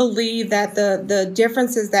definitely believe that the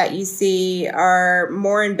differences that you see are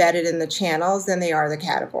more embedded in the channels than they are the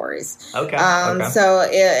categories. Okay. So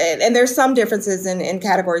and there's some differences in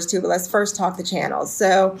categories too. But let's first talk the channels.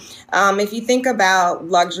 So. If you think about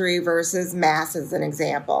luxury versus mass as an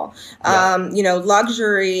example,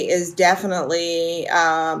 luxury is definitely,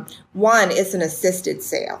 one, it's an assisted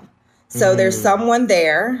sale. So there's someone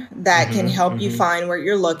there that can help you find what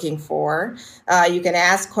you're looking for. You can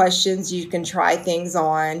ask questions, you can try things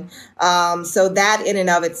on. So that in and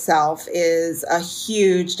of itself is a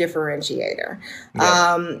huge differentiator.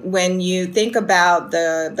 When you think about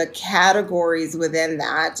the categories within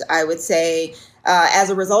that, I would say, as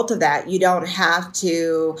a result of that, you don't have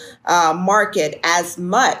to market as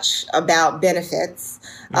much about benefits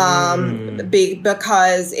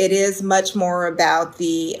because it is much more about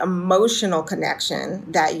the emotional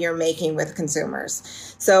connection that you're making with consumers.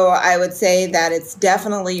 So I would say that it's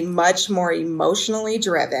definitely much more emotionally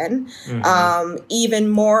driven, even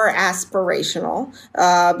more aspirational,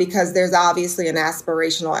 because there's obviously an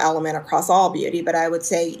aspirational element across all beauty, but I would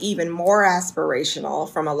say even more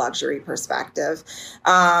aspirational from a luxury perspective.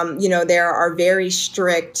 There are very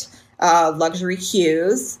strict luxury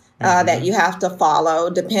cues that you have to follow.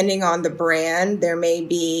 Depending on the brand, there may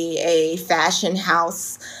be a fashion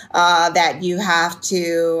house that you have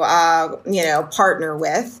to, partner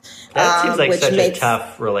with. That seems like such a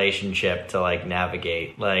tough relationship to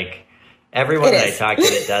navigate. Everyone that I talk to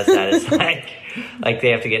that does that is like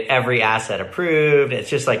they have to get every asset approved. It's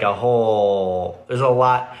just there's a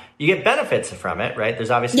lot. You get benefits from it, right?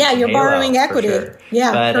 There's obviously you're borrowing equity. Sure.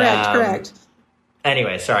 Yeah, but, correct.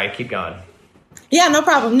 Anyway, sorry, keep going. Yeah, no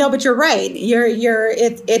problem. No, but you're right.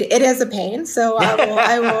 It is a pain. So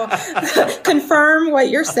I will confirm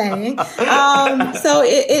what you're saying. So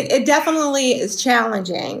it definitely is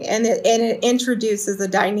challenging, and it introduces a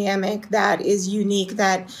dynamic that is unique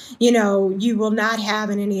that, you will not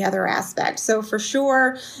have in any other aspect. So for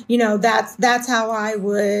sure, that's how I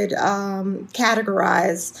would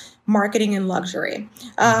categorize marketing and luxury.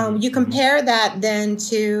 You compare that then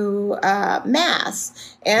to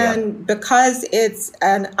mass, and because it's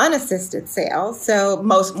an unassisted sale, so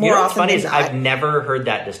more often what's funny than is not, I've never heard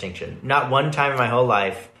that distinction. Not one time in my whole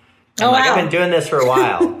life. And I've been doing this for a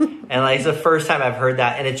while, and it's the first time I've heard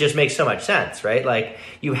that, and it just makes so much sense, right?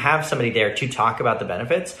 You have somebody there to talk about the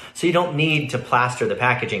benefits, so you don't need to plaster the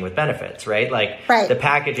packaging with benefits, right? The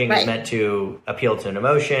packaging is meant to appeal to an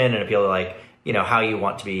emotion and appeal to how you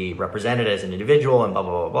want to be represented as an individual and blah,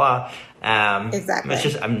 blah, blah, blah. Exactly. It's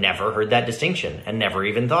just, I've never heard that distinction and never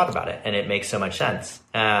even thought about it. And it makes so much sense.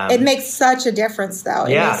 It makes such a difference, though.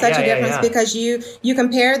 It makes such a difference because you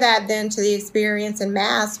compare that then to the experience in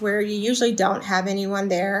mass, where you usually don't have anyone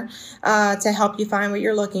there to help you find what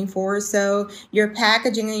you're looking for. So your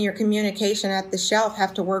packaging and your communication at the shelf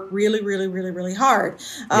have to work really, really, really, really hard.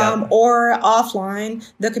 Or offline,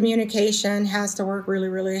 the communication has to work really,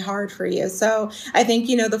 really hard for you. So I think,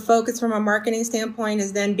 the focus from a marketing standpoint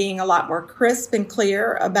is then being a lot more crisp and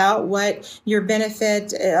clear about what your benefit,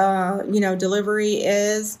 delivery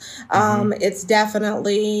is. It's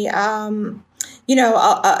definitely,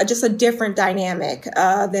 just a different dynamic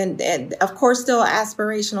than, of course, still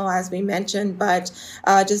aspirational, as we mentioned, but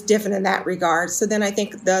just different in that regard. So then I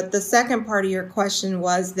think the second part of your question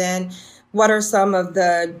was then, what are some of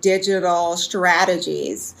the digital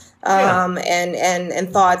strategies and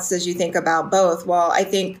thoughts as you think about both? Well, I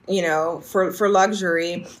think, for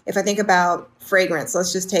luxury, if I think about fragrance,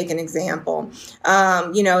 let's just take an example.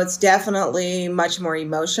 It's definitely much more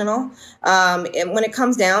emotional. And when it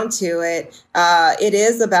comes down to it, it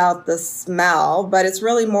is about the smell, but it's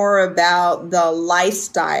really more about the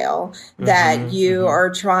lifestyle that you are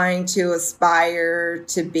trying to aspire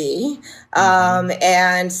to be.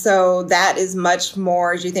 And so that is much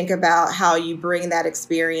more, as you think about how you bring that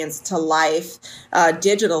experience to life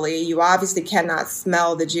digitally. You obviously cannot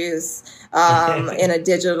smell the juice in a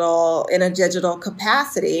digital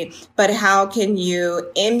capacity, but how can you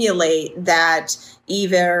emulate that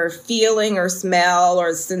either feeling or smell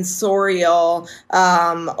or sensorial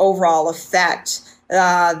overall effect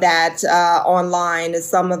that online is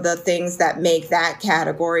some of the things that make that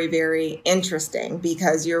category very interesting,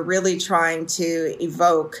 because you're really trying to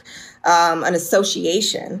evoke an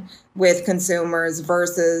association with consumers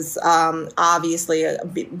versus obviously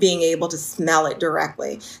being able to smell it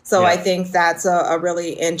directly. So I think that's a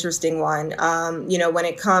really interesting one. When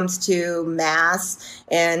it comes to mass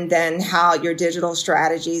and then how your digital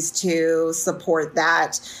strategies to support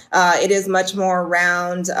that, it is much more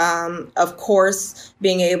around, of course,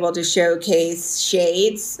 being able to showcase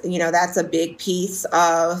shades. That's a big piece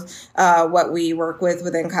of what we work with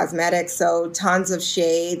within cosmetics. So tons of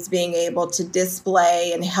shades, being able to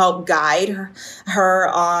display and help guide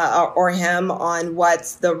her or him on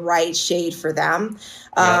what's the right shade for them.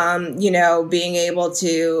 Being able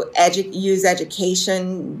to use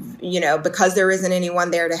education, because there isn't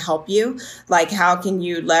anyone there to help you. Like, how can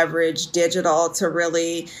you leverage digital to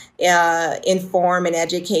really inform and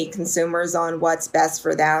educate consumers on what's best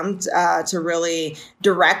for them, to really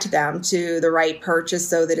direct them to the right purchase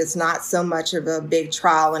so that it's not so much of a big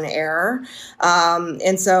trial and error.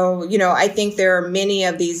 And so, I think there are many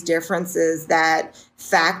of these differences that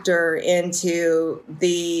factor into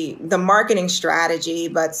the marketing strategy,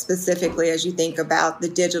 but specifically as you think about the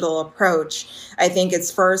digital approach, I think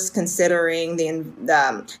it's first considering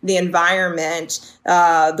the environment,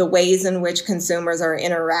 the ways in which consumers are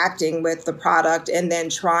interacting with the product, and then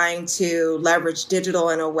trying to leverage digital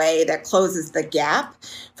in a way that closes the gap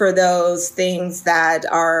for those things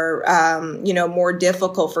that are, more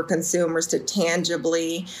difficult for consumers to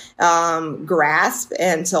tangibly grasp,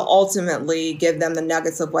 and to ultimately give them the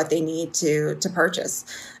nuggets of what they need to purchase.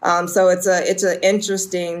 So it's an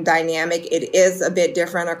interesting dynamic. It is a bit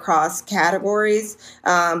different across categories.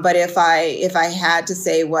 But if I had to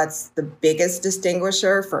say what's the biggest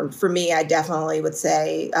distinguisher for me, I definitely would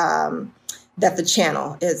say that the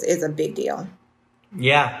channel is a big deal.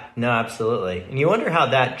 Yeah, no, absolutely. And you wonder how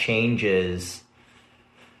that changes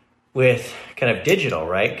with kind of digital,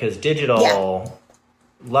 right? Because digital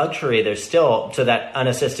luxury, there's still, so that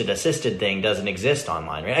assisted thing doesn't exist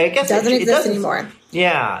online, right? I guess it doesn't exist anymore.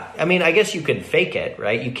 Yeah. I mean, I guess you could fake it,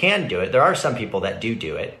 right? You can do it. There are some people that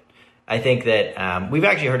do it. I think that we've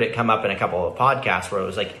actually heard it come up in a couple of podcasts where it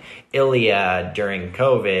was like Iliad during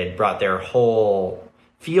COVID brought their whole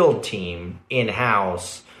field team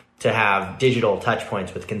in-house to have digital touch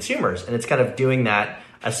points with consumers. And it's kind of doing that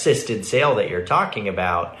assisted sale that you're talking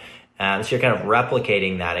about. So you're kind of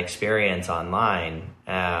replicating that experience online.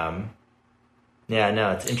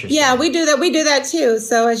 It's interesting. Yeah, we do that. We do that too.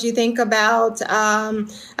 So as you think about,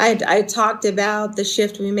 I talked about the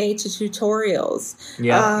shift we made to tutorials,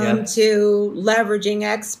 to leveraging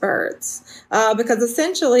experts, because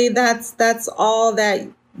essentially that's all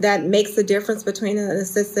that makes the difference between an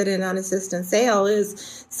assisted and unassisted sale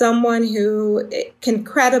is someone who can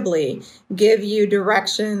credibly give you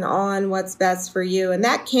direction on what's best for you. And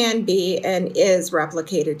that can be and is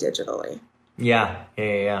replicated digitally. Yeah.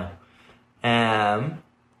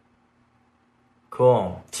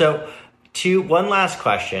 Cool. So one last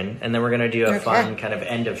question, and then we're going to do a fun kind of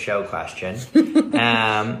end of show question.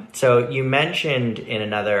 So you mentioned in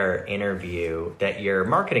another interview that your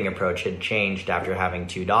marketing approach had changed after having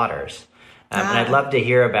two daughters. And I'd love to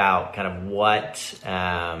hear about kind of what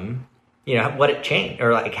what it changed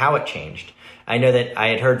or like how it changed. I know that I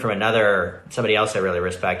had heard from somebody else I really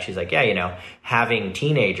respect. She's like, yeah, having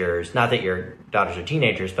teenagers, not that your daughters are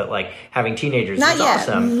teenagers, but like having teenagers not is yet.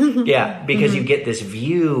 Awesome. Yeah, because you get this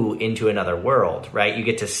view into another world, right? You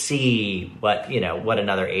get to see what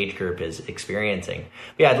another age group is experiencing.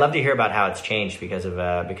 But yeah, I'd love to hear about how it's changed because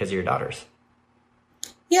of your daughters.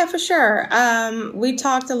 Yeah, for sure. We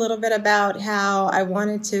talked a little bit about how I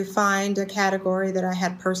wanted to find a category that I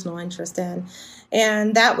had personal interest in.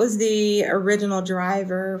 And that was the original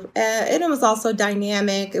driver. And it was also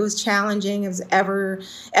dynamic. It was challenging. It was ever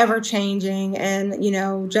changing. And,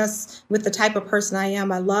 just with the type of person I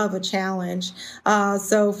am, I love a challenge.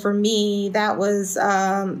 So for me, that was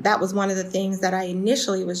one of the things that I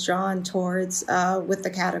initially was drawn towards with the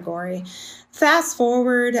category. Fast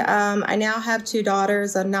forward, I now have two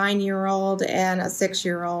daughters, a 9-year-old and a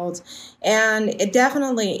 6-year-old. And it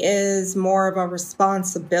definitely is more of a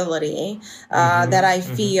responsibility that I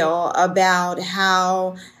feel about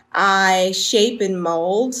how I shape and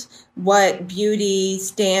mold what beauty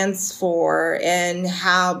stands for and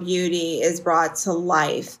how beauty is brought to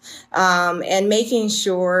life, and making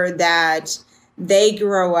sure that they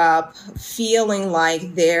grow up feeling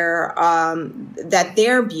like that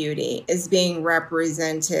their beauty is being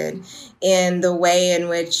represented in the way in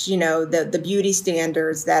which, the beauty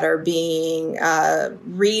standards that are being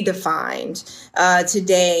redefined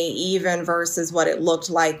today, even versus what it looked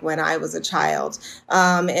like when I was a child.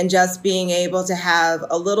 And just being able to have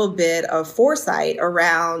a little bit of foresight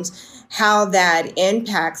around how that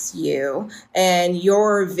impacts you and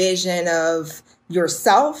your vision of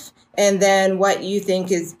yourself, and then what you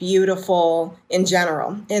think is beautiful in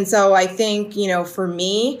general. And so I think, for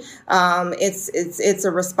me, it's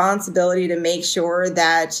a responsibility to make sure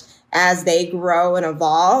that as they grow and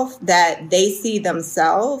evolve, that they see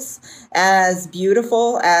themselves as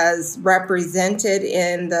beautiful, as represented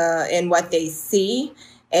in what they see,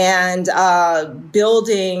 and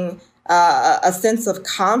building a sense of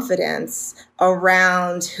confidence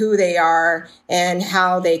around who they are and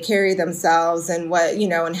how they carry themselves and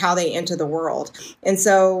and how they enter the world. And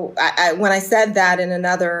so when I said that in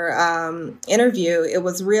another interview, it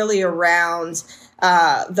was really around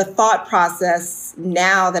the thought process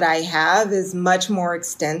now that I have is much more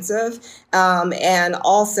extensive, and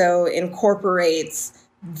also incorporates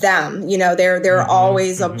them. They're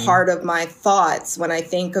always a part of my thoughts when I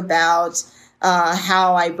think about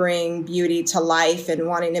how I bring beauty to life and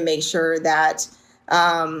wanting to make sure that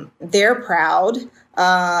they're proud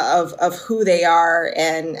of who they are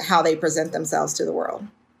and how they present themselves to the world.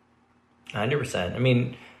 100%. I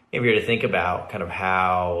mean, if you're to think about kind of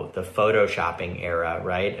how the photoshopping era,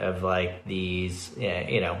 right, of like these,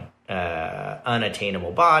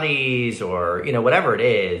 unattainable bodies or, whatever it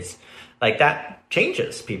is, like that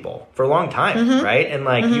changes people for a long time, right? And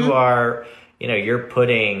like you are... you're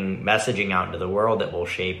putting messaging out into the world that will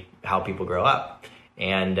shape how people grow up.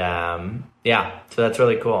 And so that's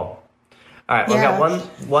really cool. All right, well, I've got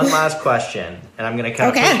one last question, and I'm going to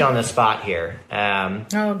kind of put you on the spot here.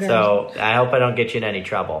 Good. So I hope I don't get you in any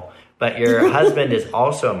trouble. But your husband is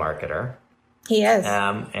also a marketer. He is.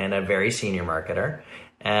 And a very senior marketer.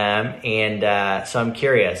 So I'm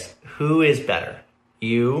curious, who is better,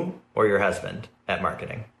 you or your husband at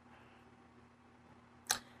marketing?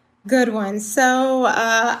 Good one. So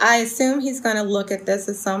I assume he's going to look at this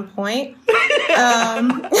at some point. So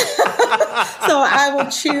I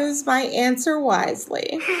will choose my answer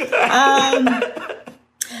wisely.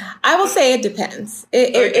 I will say it depends.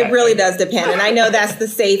 It really does depend. And I know that's the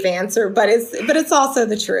safe answer, but it's also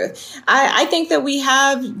the truth. I think that we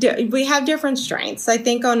have different strengths. I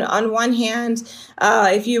think on one hand,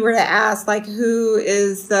 if you were to ask like who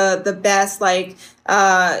is the best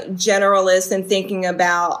generalist in thinking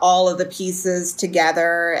about all of the pieces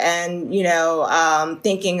together and,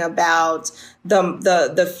 thinking about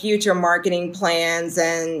the future marketing plans.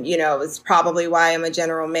 And, it's probably why I'm a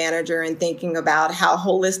general manager and thinking about how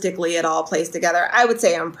holistically it all plays together. I would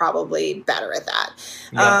say I'm probably better at that.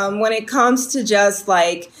 Yeah. When it comes to just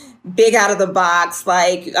like big out of the box,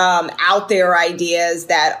 out there ideas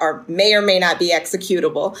that may or may not be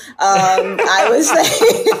executable, I would say...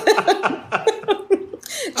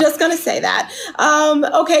 Just going to say that.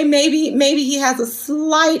 Okay, maybe he has a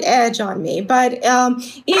slight edge on me, but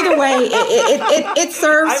either way, it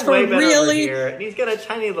serves I'm for way better really. Over here. He's got a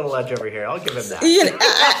tiny little edge over here. I'll give him that.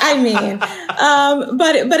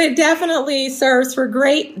 But it definitely serves for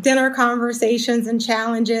great dinner conversations and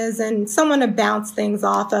challenges, and someone to bounce things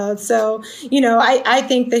off of. So I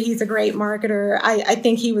think that he's a great marketer. I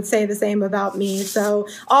think he would say the same about me. So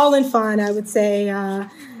all in fun, I would say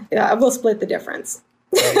we'll split the difference.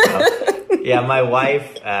 Yeah, my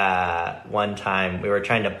wife, one time we were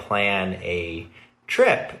trying to plan a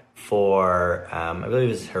trip for, I believe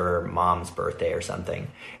it was her mom's birthday or something.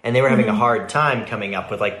 And they were having a hard time coming up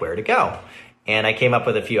with like where to go. And I came up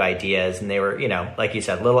with a few ideas, and they were, like you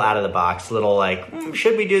said, a little out of the box, little like,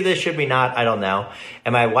 should we do this? Should we not? I don't know.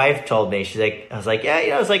 And my wife told me, I was like, yeah,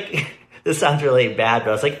 I was like, this sounds really bad, but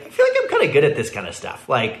I was like, I feel like I'm kind of good at this kind of stuff.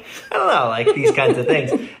 Like, I don't know, like these kinds of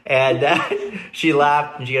things. And she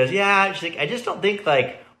laughed and she goes, yeah. She's like, I just don't think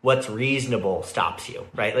like what's reasonable stops you,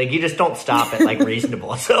 right? Like you just don't stop at like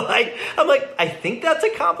reasonable. So like, I'm like, I think that's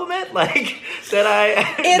a compliment, like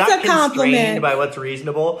that it's not a compliment constrained by what's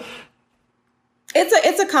reasonable.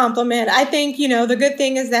 It's a compliment. I think, the good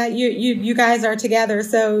thing is that you guys are together.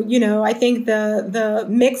 So, I think the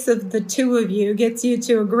mix of the two of you gets you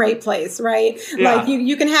to a great place, right? Yeah. Like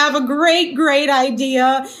you can have a great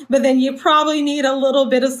idea, but then you probably need a little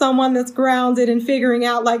bit of someone that's grounded in figuring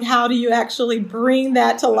out like, how do you actually bring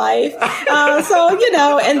that to life?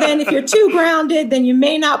 And then if you're too grounded, then you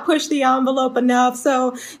may not push the envelope enough.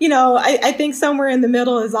 So, I think somewhere in the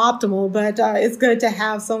middle is optimal, but it's good to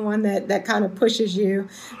have someone that kind of pushes you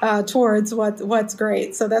towards what's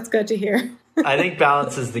great. So that's good to hear. I think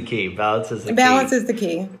balance is the key. Balance is the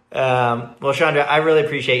key. Well, Chandra, I really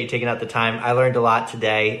appreciate you taking out the time. I learned a lot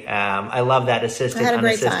today. I love that assisted,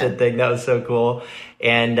 unassisted thing. That was so cool.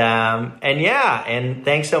 And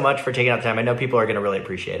thanks so much for taking out the time. I know people are going to really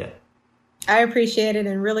appreciate it. I appreciate it,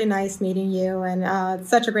 and really nice meeting you. And it's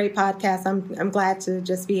such a great podcast. I'm glad to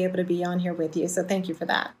just be able to be on here with you. So thank you for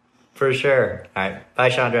that. For sure. All right. Bye,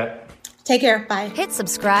 Chandra. Take care. Bye. Hit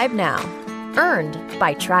subscribe now. Earned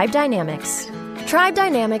by Tribe Dynamics. Tribe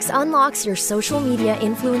Dynamics unlocks your social media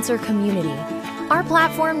influencer community. Our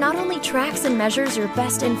platform not only tracks and measures your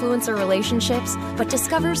best influencer relationships, but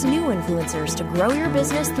discovers new influencers to grow your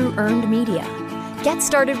business through earned media. Get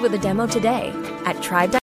started with a demo today at Tribe.